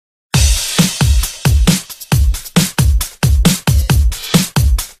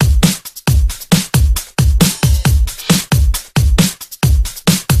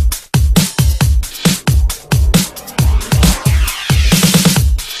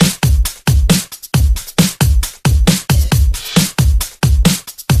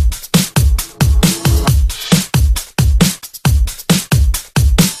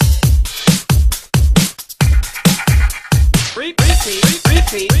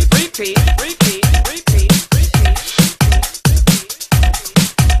repeat, repeat, repeat, repeat.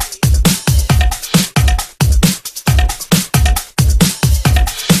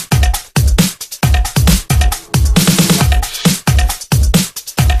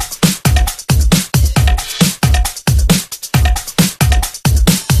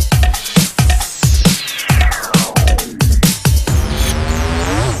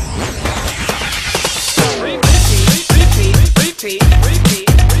 Repeat,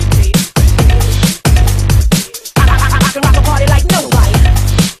 repeat, repeat. I can rock a party like nobody.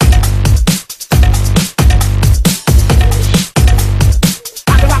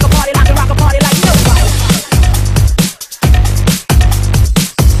 I can rock a party like nobody.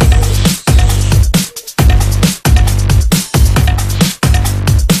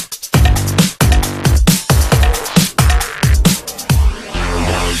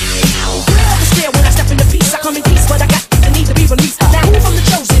 Still, when I step in the piece, I come in peace, but I got need to be released. Now who from the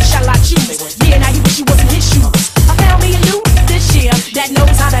chosen shall I choose? Yeah, now he wish he was in his shoes. I found me a new this year that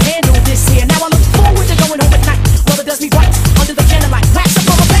knows how to handle this here. Now I look forward to going home at night. Mother does me right under the candlelight. Wax up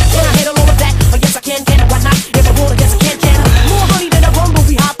on my back. Can I handle all of that? Oh yes I can I? Why not? If I want, I guess I can I? More honey than a rumble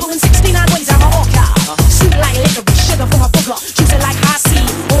we hot, pulling 69 ways out my archive. Sweet like liquor, sugar from my booger. Choosing like high C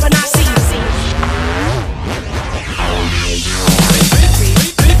or an IC. Repeat,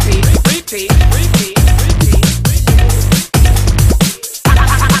 repeat, repeat.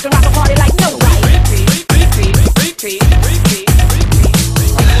 I can rock a party like nobody. Repeat, repeat, repeat, repeat, repeat.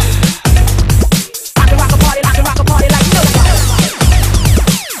 I can rock a party like nobody.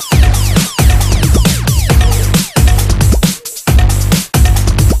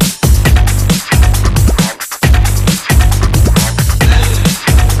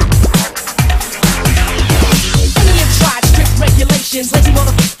 Only have tried strict regulations. Lazy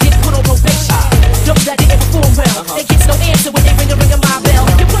motherfuckers get put on probation. Those that didn't perform well, they get no answer when they ring my bell.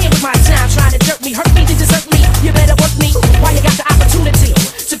 You're playing with my time, trying to jerk me, hurt me, then desert me. You better work me while you got the opportunity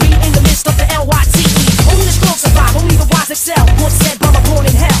to be in the midst of the LYTE. Only the strong survive, only the wise excel. Once said, but I'm born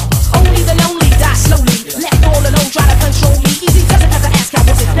in hell. Only the lonely die slowly. Left all alone, try to control me. Easy doesn't have to ask how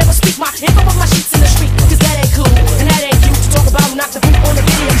was it. Never speak my info of my sheets in the street, cause that ain't cool and that ain't cute to talk about. Not the people on the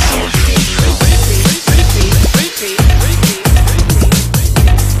video shoot. Repeat, repeat, repeat, repeat.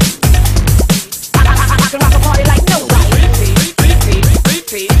 I can rock a party like nobody. Repeat, repeat,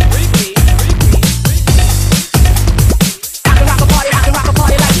 repeat, repeat, repeat. I can rock a party like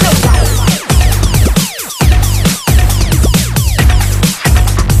nobody.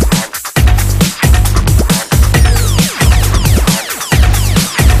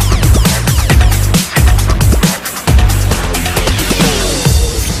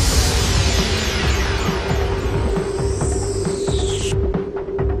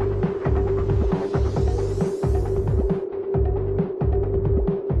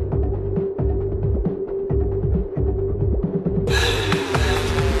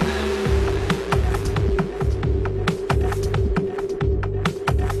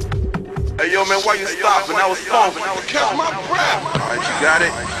 Hey yo man, why you stopping? I was stomping. I was catching my breath. Alright, you got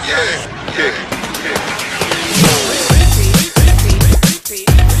it? Yeah. Kick it.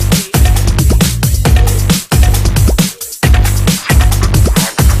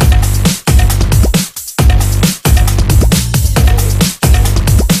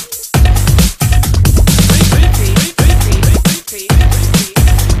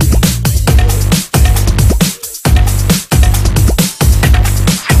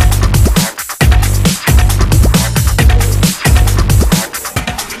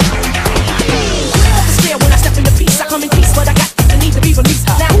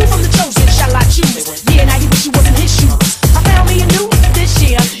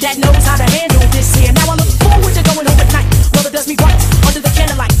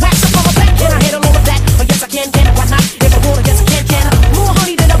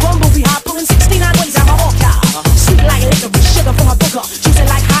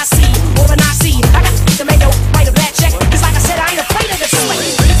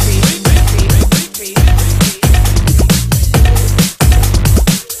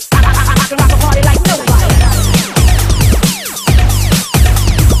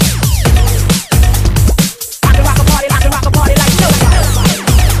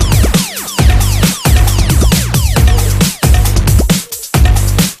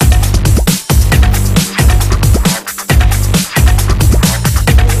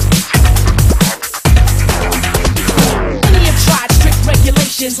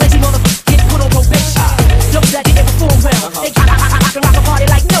 Lazy motherfuckers get put on probation. Those that didn't perform well, I can rock a party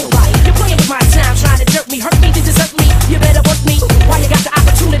like nobody. You're playing with my time, trying to jerk me, hurt me, then desert me. You better work me while you got the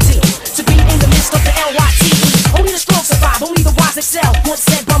opportunity to be in the midst of the LYTE. Only the strong survive, only the wise excel. once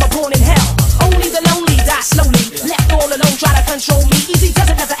said Brahma born in hell. Only the lonely die slowly, left all alone, try to control me. Easy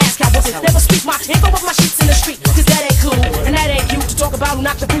doesn't ever ask how was it, never speak my info of my sheets in the street, cause that ain't cool, and that ain't you to talk about who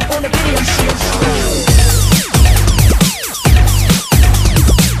knocked the poop on the video shoot.